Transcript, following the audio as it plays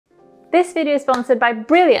This video is sponsored by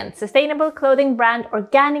brilliant sustainable clothing brand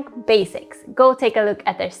Organic Basics. Go take a look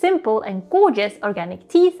at their simple and gorgeous organic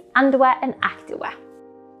tees, underwear and activewear.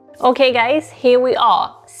 Okay guys, here we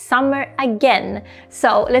are, summer again.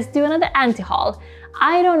 So let's do another anti-haul.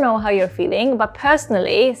 I don't know how you're feeling, but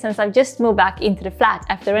personally, since I've just moved back into the flat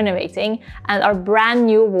after renovating and our brand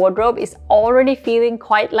new wardrobe is already feeling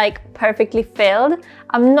quite like perfectly filled,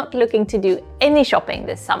 I'm not looking to do any shopping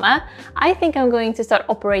this summer. I think I'm going to start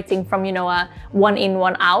operating from, a one in,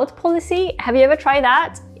 one out policy. Have you ever tried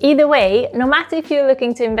that? Either way, no matter if you're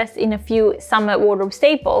looking to invest in a few summer wardrobe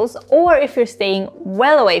staples or if you're staying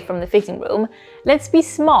well away from the fitting room, let's be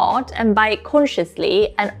smart and buy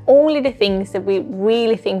consciously and only the things that we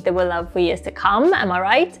really think that we'll love for years to come, am I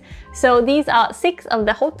right? So these are 6 of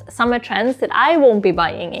the hot summer trends that I won't be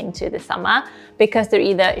buying into this summer because they're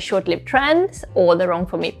either short-lived trends or they're wrong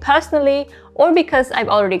for me personally or because I've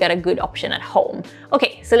already got a good option at home.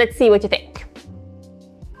 Okay, so let's see what you think.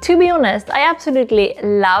 To be honest, I absolutely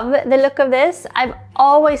love the look of this. I've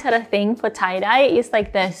always had a thing for tie-dye. It's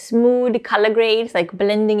like the smooth color grades, like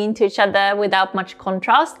blending into each other without much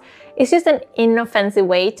contrast. It's just an inoffensive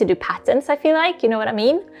way to do patterns, I feel like, you know what I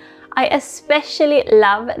mean? I especially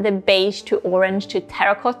love the beige to orange to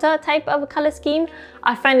terracotta type of color scheme.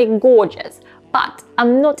 I find it gorgeous. But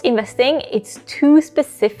I'm not investing, it's too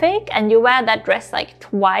specific and you wear that dress like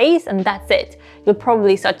twice and that's it. You'll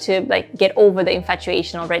probably start to get over the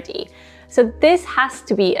infatuation already. So this has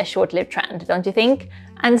to be a short-lived trend, don't you think?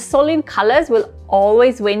 And solid colors will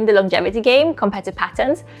always win the longevity game compared to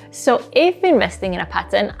patterns. So if investing in a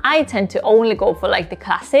pattern, I tend to only go for the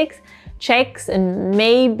classics, checks and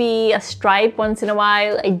maybe a stripe once in a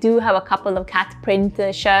while. I do have a couple of cat print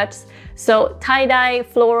shirts. So tie-dye,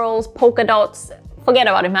 florals, polka dots, forget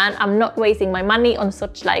about it, man. I'm not wasting my money on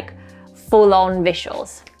such full-on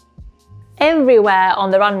visuals. Everywhere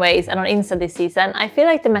on the runways and on Insta this season, I feel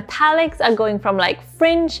like the metallics are going from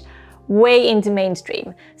fringe way into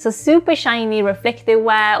mainstream. So super shiny reflective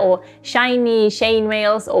wear or shiny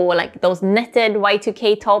chainmails or those netted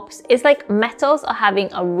Y2K tops. It's like metals are having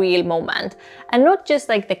a real moment. And not just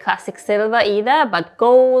the classic silver either, but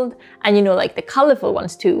gold and the colorful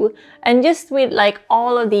ones too. And just with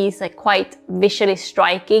all of these quite visually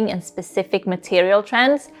striking and specific material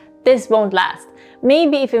trends, this won't last.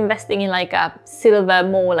 Maybe if investing in a silver,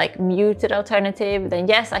 more muted alternative, then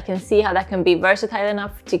yes, I can see how that can be versatile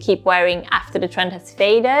enough to keep wearing after the trend has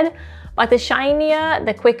faded. But the shinier,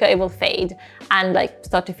 the quicker it will fade and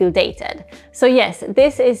start to feel dated. So yes,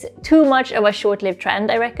 this is too much of a short-lived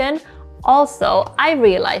trend, I reckon. Also, I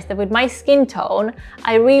realized that with my skin tone,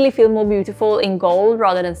 I really feel more beautiful in gold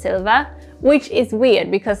rather than silver, which is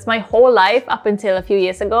weird because my whole life up until a few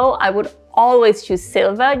years ago, I would always choose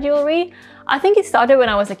silver jewelry. I think it started when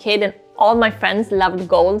I was a kid and all my friends loved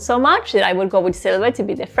gold so much that I would go with silver to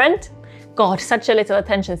be different. God, such a little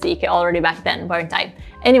attention seeker already back then, weren't I?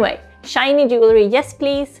 Anyway, shiny jewelry, yes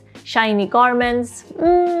please. Shiny garments,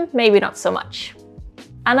 maybe not so much.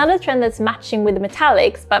 Another trend that's matching with the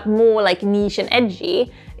metallics, but more niche and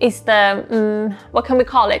edgy, is the, what can we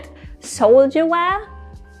call it? Soldier wear?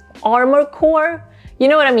 Armor core? You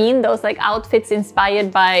know what I mean? Those outfits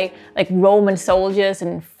inspired by Roman soldiers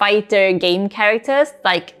and fighter game characters,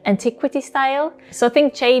 antiquity style. So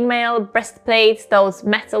think chainmail, breastplates, those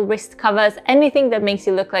metal wrist covers, anything that makes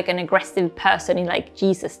you look like an aggressive person in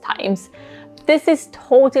Jesus times. This is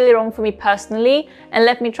totally wrong for me personally, and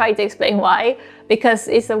let me try to explain why, because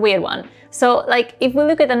it's a weird one. So if we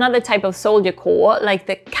look at another type of soldier core,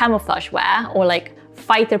 the camouflage wear or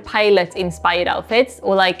fighter pilot inspired outfits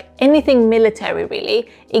or anything military really,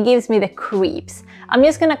 it gives me the creeps. I'm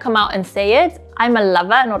just gonna come out and say it. I'm a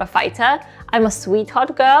lover, not a fighter. I'm a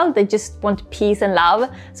sweetheart girl that just want peace and love.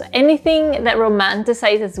 So anything that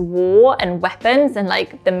romanticizes war and weapons and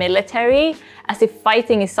the military, as if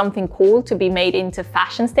fighting is something cool to be made into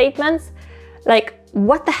fashion statements,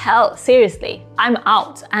 what the hell, seriously, I'm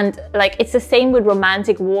out. And it's the same with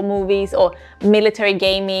romantic war movies or military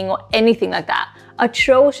gaming or anything like that.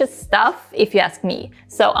 Atrocious stuff, if you ask me.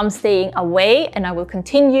 So I'm staying away and I will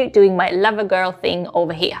continue doing my lover girl thing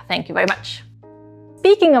over here. Thank you very much.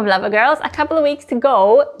 Speaking of lover girls, a couple of weeks to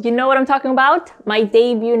go. You know what I'm talking about? My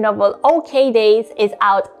debut novel, Okay Days, is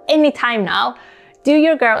out anytime now. Do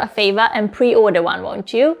your girl a favor and pre-order one,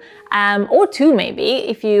 won't you? Or 2 maybe,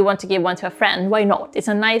 if you want to give one to a friend, why not? It's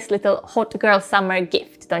a nice little hot girl summer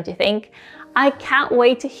gift, don't you think? I can't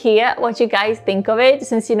wait to hear what you guys think of it,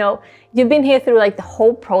 since you've been here through the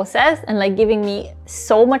whole process and giving me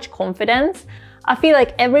so much confidence. I feel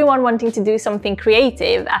like everyone wanting to do something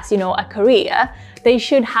creative as a career They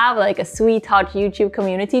should have like a sweetheart YouTube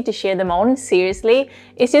community to share them on, seriously.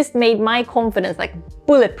 It's just made my confidence like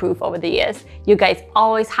bulletproof over the years. You guys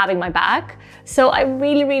always having my back. So I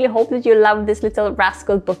really hope that you love this little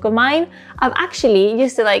rascal book of mine. I've actually,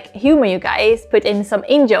 used to like humor you guys, put in some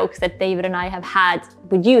in-jokes that David and I have had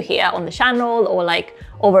with you here on the channel or like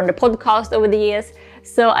over on the podcast over the years.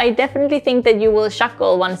 So I definitely think that you will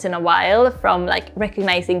chuckle once in a while from like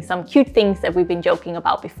recognizing some cute things that we've been joking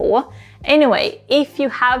about before. Anyway, if you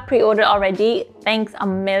have pre-ordered already, thanks a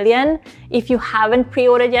million. If you haven't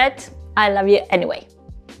pre-ordered yet, I love you anyway.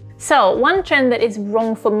 So one trend that is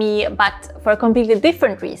wrong for me, but for a completely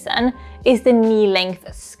different reason, is the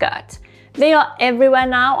knee-length skirt. They are everywhere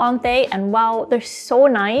now, aren't they? And wow, they're so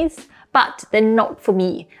nice. But they're not for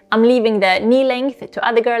me. I'm leaving the knee length to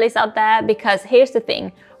other girlies out there because here's the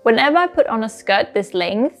thing. Whenever I put on a skirt this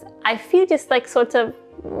length, I feel just like sort of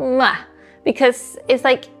because it's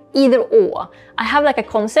like either or. I have like a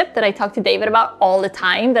concept that I talk to David about all the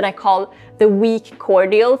time that I call the weak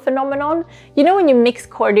cordial phenomenon. You know when you mix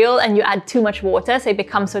cordial and you add too much water, so it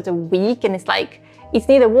becomes sort of weak and it's like, it's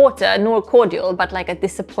neither water nor cordial, but like a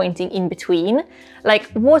disappointing in between. Like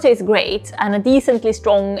water is great and a decently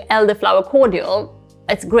strong elderflower cordial,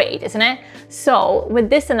 it's great, isn't it? So with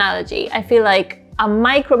this analogy, I feel like a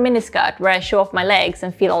micro miniskirt where I show off my legs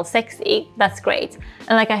and feel all sexy, that's great.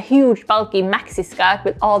 And like a huge bulky maxi skirt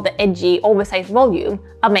with all the edgy oversized volume,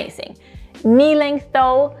 amazing. Knee length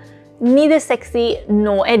though, neither sexy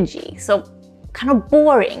nor edgy. So kind of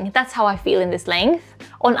boring. That's how I feel in this length.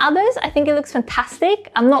 On others, I think it looks fantastic.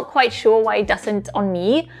 I'm not quite sure why it doesn't on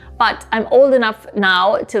me, but I'm old enough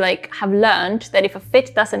now to like have learned that if a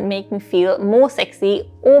fit doesn't make me feel more sexy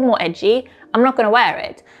or more edgy, I'm not gonna wear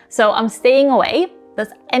it. So I'm staying away. Does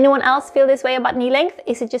anyone else feel this way about knee length?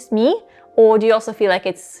 Is it just me? Or do you also feel like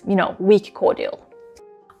it's, you know, weak cordial?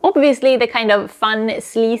 Obviously, the kind of fun,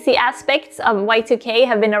 sleazy aspects of Y2K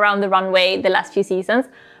have been around the runway the last few seasons,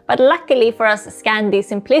 but luckily for us Scandi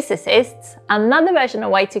simplicists, another version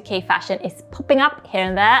of Y2K fashion is popping up here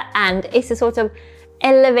and there, and it's a sort of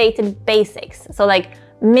elevated basics. So like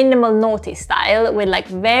minimal naughty style with like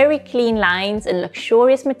very clean lines and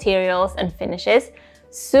luxurious materials and finishes.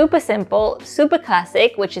 Super simple, super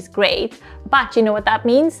classic, which is great, but you know what that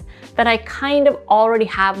means? That I kind of already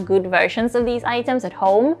have good versions of these items at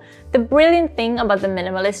home. The brilliant thing about the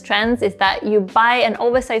minimalist trends is that you buy an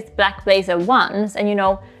oversized black blazer once and you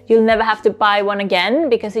know, you'll never have to buy one again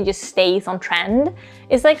because it just stays on trend.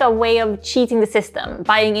 It's like a way of cheating the system,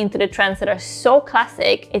 buying into the trends that are so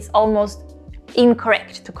classic, it's almost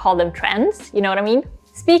incorrect to call them trends, you know what I mean?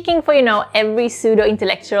 Speaking for, you know, every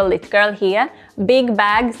pseudo-intellectual lit girl here, big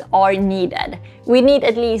bags are needed. We need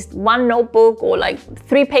at least one notebook or like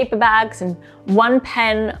 3 paper bags and 1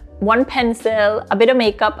 pen, 1 pencil, a bit of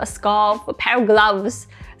makeup, a scarf, a pair of gloves,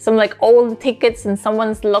 some like old tickets and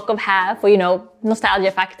someone's lock of hair for, you know,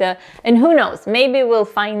 nostalgia factor. And who knows, maybe we'll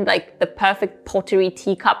find like the perfect pottery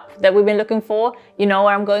teacup that we've been looking for. You know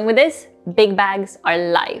where I'm going with this? Big bags are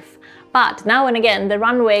life. But now and again, the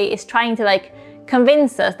runway is trying to like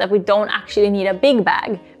convince us that we don't actually need a big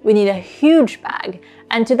bag, we need a huge bag.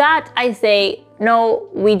 And to that I say, no,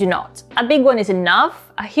 we do not. A big one is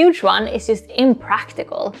enough, a huge one is just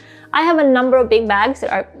impractical. I have a number of big bags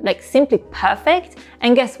that are like simply perfect,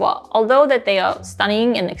 and guess what? Although that they are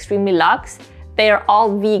stunning and extremely luxe, they are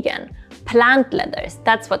all vegan. Plant leathers,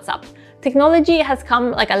 that's what's up. Technology has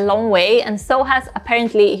come like a long way, and so has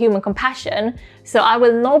apparently human compassion, so I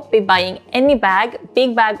will not be buying any bag,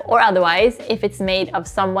 big bag or otherwise, if it's made of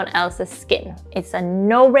someone else's skin. It's a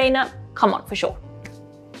no-brainer, come on, for sure.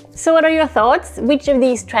 So what are your thoughts? Which of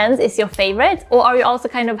these trends is your favorite? Or are you also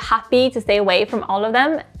kind of happy to stay away from all of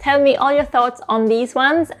them? Tell me all your thoughts on these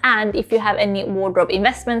ones, and if you have any wardrobe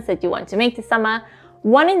investments that you want to make this summer.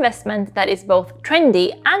 One investment that is both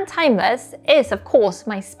trendy and timeless is, of course,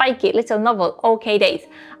 my spiky little novel, OK Days.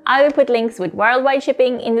 I will put links with worldwide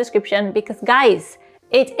shipping in the description because, guys,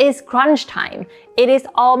 it is crunch time. It is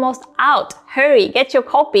almost out. Hurry, get your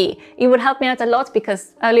copy. It would help me out a lot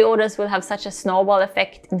because early orders will have such a snowball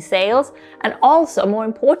effect in sales. And also, more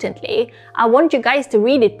importantly, I want you guys to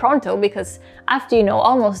read it pronto because after, you know,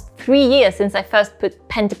 almost 3 years since I first put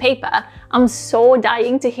pen to paper, I'm so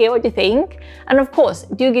dying to hear what you think. And of course,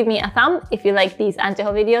 do give me a thumb if you like these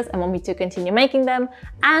anti-haul videos and want me to continue making them.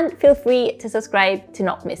 And feel free to subscribe to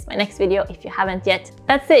not miss my next video if you haven't yet.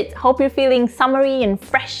 That's it. Hope you're feeling summery and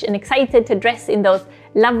fresh and excited to dress in those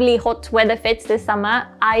lovely hot weather fits this summer.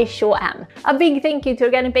 I sure am. A big thank you to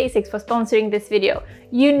Organic Basics for sponsoring this video.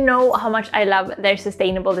 You know how much I love their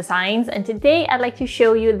sustainable designs, and today I'd like to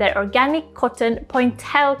show you their organic cotton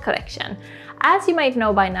pointelle collection. As you might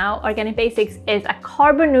know by now, Organic Basics is a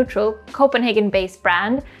carbon neutral Copenhagen-based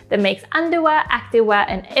brand that makes underwear, activewear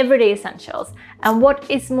and everyday essentials. And what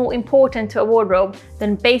is more important to a wardrobe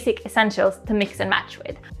than basic essentials to mix and match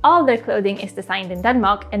with? All their clothing is designed in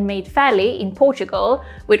Denmark and made fairly in Portugal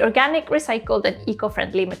with organic, recycled and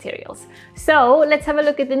eco-friendly materials. So let's have a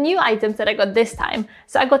look at the new items that I got this time.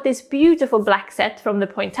 So I got this beautiful black set from the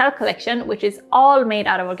Pointel collection, which is all made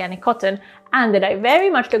out of organic cotton and that I very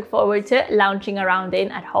much look forward to lounging around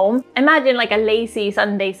in at home. Imagine like a lazy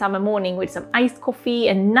Sunday summer morning with some iced coffee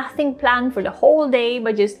and nothing planned for the whole day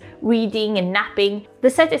but just reading and napping. The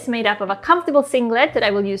set is made up of a comfortable singlet that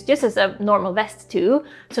I will use just as a normal vest too,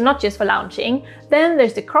 so not just for lounging. Then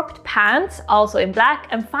there's the cropped pants, also in black,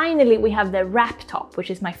 and finally we have the wrap top, which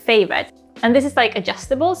is my favorite. And this is like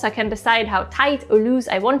adjustable, so I can decide how tight or loose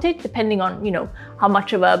I want it, depending on, how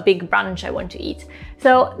much of a big brunch I want to eat.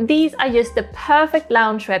 So these are just the perfect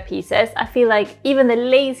loungewear pieces. I feel like even the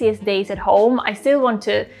laziest days at home, I still want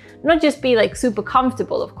to not just be like super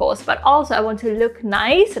comfortable, of course, but also I want to look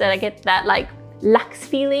nice so that I get that like luxe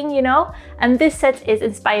feeling, And this set is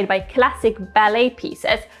inspired by classic ballet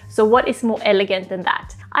pieces. So what is more elegant than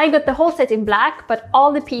that? I got the whole set in black, but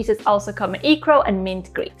all the pieces also come in Ecro and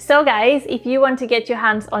mint green. So guys, if you want to get your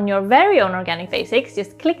hands on your very own Organic Basics,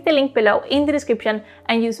 just click the link below in the description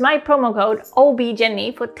and use my promo code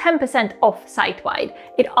OBJenny for 10% off site-wide.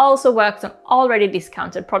 It also works on already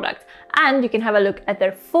discounted products. And you can have a look at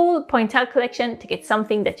their full Pointel collection to get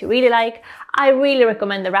something that you really like. I really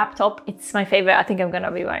recommend the wrap top. It's my favorite. I think I'm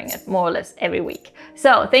gonna be wearing it more or less every week.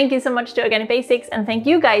 So thank you so much to Organic Basics and thank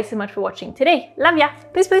you guys so much for watching today. Love ya!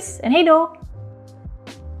 Puss puss and hej då!